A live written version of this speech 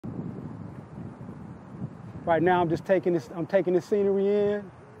right now I'm just taking this scenery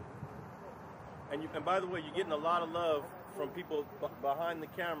in. And by the way, you're getting a lot of love from people behind the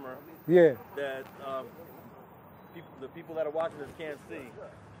camera. Yeah. That the people that are watching this can't see.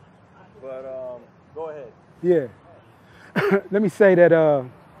 But go ahead. Yeah. Let me say that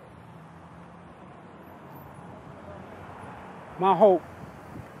my hope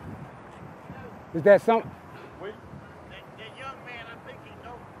is that some. That young man, I think he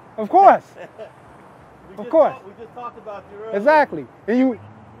knows. Of course. We just talked about you earlier. Exactly. And you. We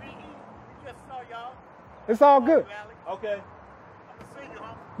just saw y'all. It's all good. Okay. I'm gonna see you,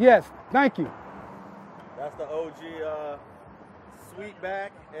 huh? Yes. Thank you. That's the OG Sweetback,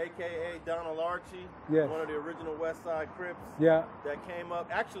 a.k.a. Donald Archie. Yes. One of the original West Side Crips. Yeah. That came up.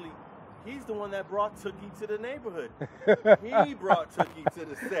 Actually, he's the one that brought Tookie to the neighborhood. He brought Tookie to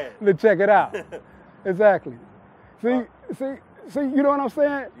the set. Let's check it out. Exactly. See, you know what I'm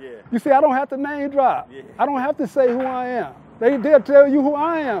saying? Yeah. You see, I don't have to name drop. Yeah. I don't have to say who I am. They'll tell you who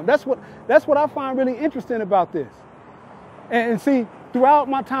I am. That's what I find really interesting about this. And see, throughout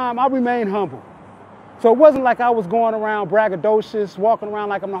my time, I remained humble. So it wasn't like I was going around braggadocious, walking around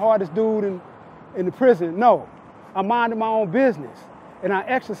like I'm the hardest dude in the prison. No, I minded my own business, and I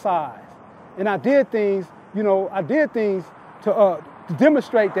exercised, and I did things. To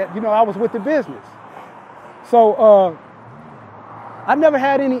demonstrate that I was with the business. So I never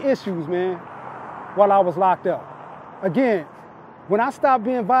had any issues, man, while I was locked up. Again, when I stopped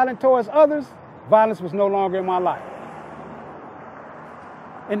being violent towards others, violence was no longer in my life.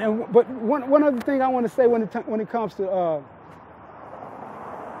 But one other thing I want to say when it comes to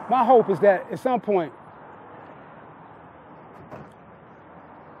my hope is that at some point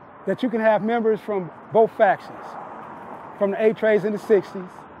that you can have members from both factions, from the Eight Trays in the 60s.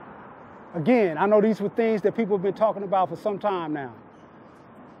 Again, I know these were things that people have been talking about for some time now.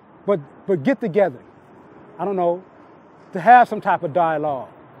 But get together, I don't know, to have some type of dialogue.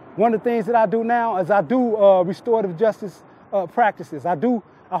 One of the things that I do now is I do restorative justice practices. I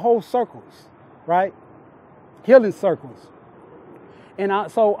hold circles, right? Healing circles.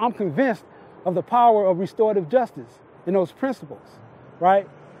 And so I'm convinced of the power of restorative justice and those principles, right?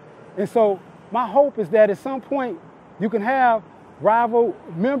 And so my hope is that at some point you can have rival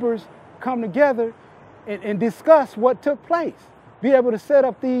members come together and discuss what took place. Be able to set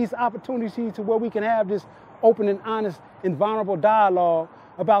up these opportunities to where we can have this open and honest and vulnerable dialogue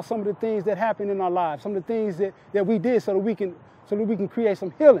about some of the things that happened in our lives, some of the things that we did so that we can create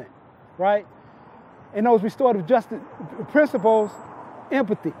some healing, right? And those restorative justice principles,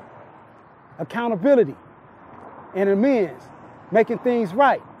 empathy, accountability, and amends, making things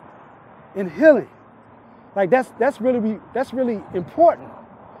right, and healing. Like that's really important.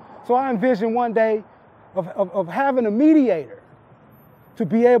 So I envision one day of having a mediator to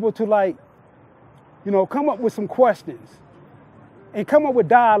be able to come up with some questions and come up with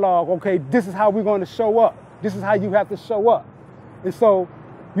dialogue. Okay, this is how we're going to show up. This is how you have to show up. And so,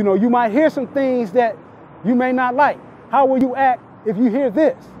 you might hear some things that you may not like. How will you act if you hear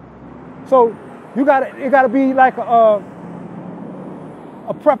this? So it gotta be like a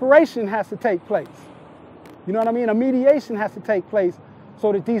preparation has to take place. You know what I mean? A mediation has to take place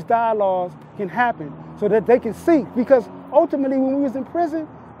so that these dialogues can happen, so that they can see. Because ultimately, when we was in prison,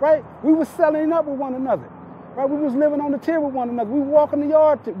 right, we was selling up with one another, right? We was living on the tier with one another. We were walking the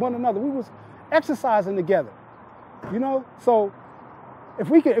yard to one another. We was exercising together, So if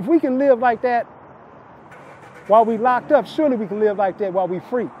we can live like that while we locked up, surely we can live like that while we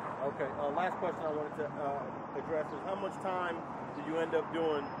free. Okay. Last question I wanted to address is how much time did you end up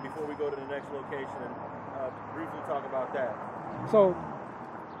doing before we go to the next location? And briefly talk about that. So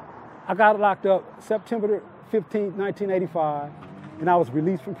I got locked up September 15, 1985, and I was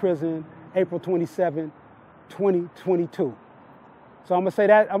released from prison April 27, 2022. So I'm gonna say,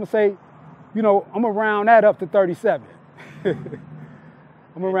 I'm gonna round that up to 37.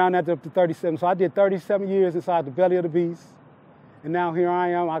 I'm gonna round that up to 37. So I did 37 years inside the belly of the beast, and now here I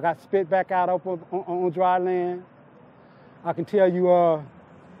am. I got spit back out up on dry land. I can tell you,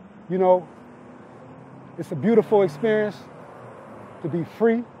 it's a beautiful experience to be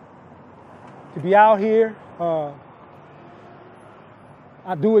free, to be out here. I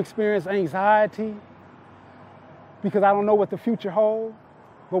do experience anxiety because I don't know what the future holds.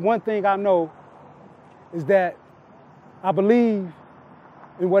 But one thing I know is that I believe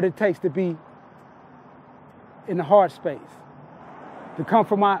in what it takes to be in the heart space. To come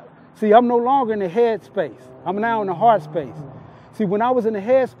from I'm no longer in the head space. I'm now in the heart space. See, when I was in the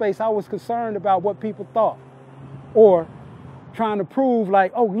head space, I was concerned about what people thought or trying to prove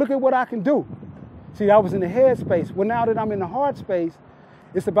look at what I can do. See, I was in the head space. Well, now that I'm in the heart space,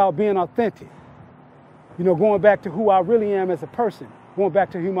 it's about being authentic. You know, going back to who I really am as a person, going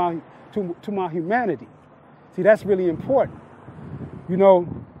back to my humanity. See, that's really important. You know,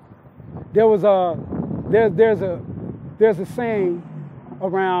 there's a saying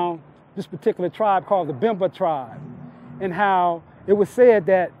around this particular tribe called the Bimba tribe, and how it was said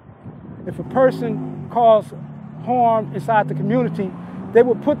that if a person caused harm inside the community, they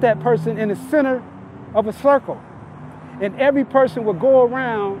would put that person in the center of a circle. And every person would go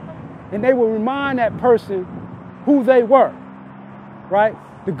around and they would remind that person who they were, right?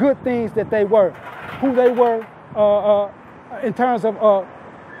 The good things that they were, who they were in terms of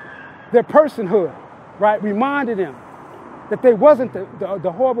their personhood, right? Reminded them that they wasn't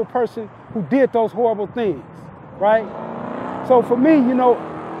the horrible person who did those horrible things, right? So for me, you know,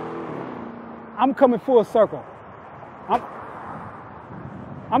 I'm coming full circle.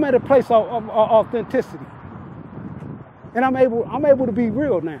 I'm at a place of authenticity, and I'm able to be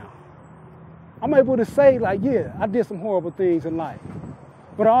real now. I'm able to say, like, yeah, I did some horrible things in life,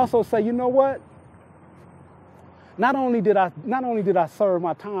 but I also say, you know what? Not only did I serve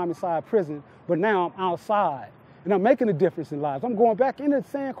my time inside prison, but now I'm outside and I'm making a difference in lives. I'm going back into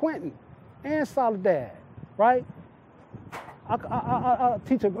San Quentin and Soledad, right? I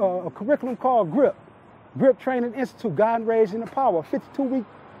teach a curriculum called GRIP Training Institute, God and Raising the Power, a 52-week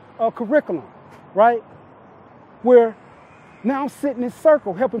curriculum, right? Where now I'm sitting in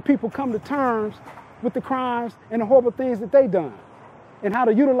circle helping people come to terms with the crimes and the horrible things that they done, and how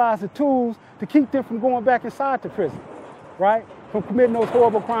to utilize the tools to keep them from going back inside the prison, right? From committing those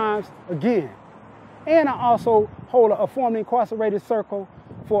horrible crimes again. And I also hold a former incarcerated circle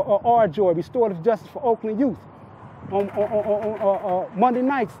for RJoy, Restorative Justice for Oakland Youth, on Monday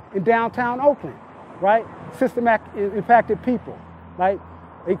nights in downtown Oakland, right? Systematic impacted people, right?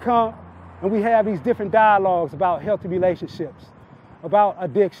 They come and we have these different dialogues about healthy relationships, about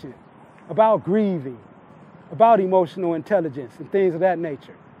addiction, about grieving, about emotional intelligence and things of that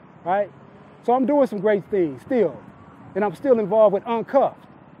nature, right? So I'm doing some great things still, and I'm still involved with Uncuffed,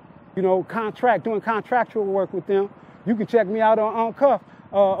 you know, doing contractual work with them. You can check me out on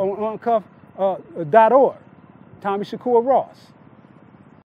Uncuffed.org, Tommy Shakur Ross.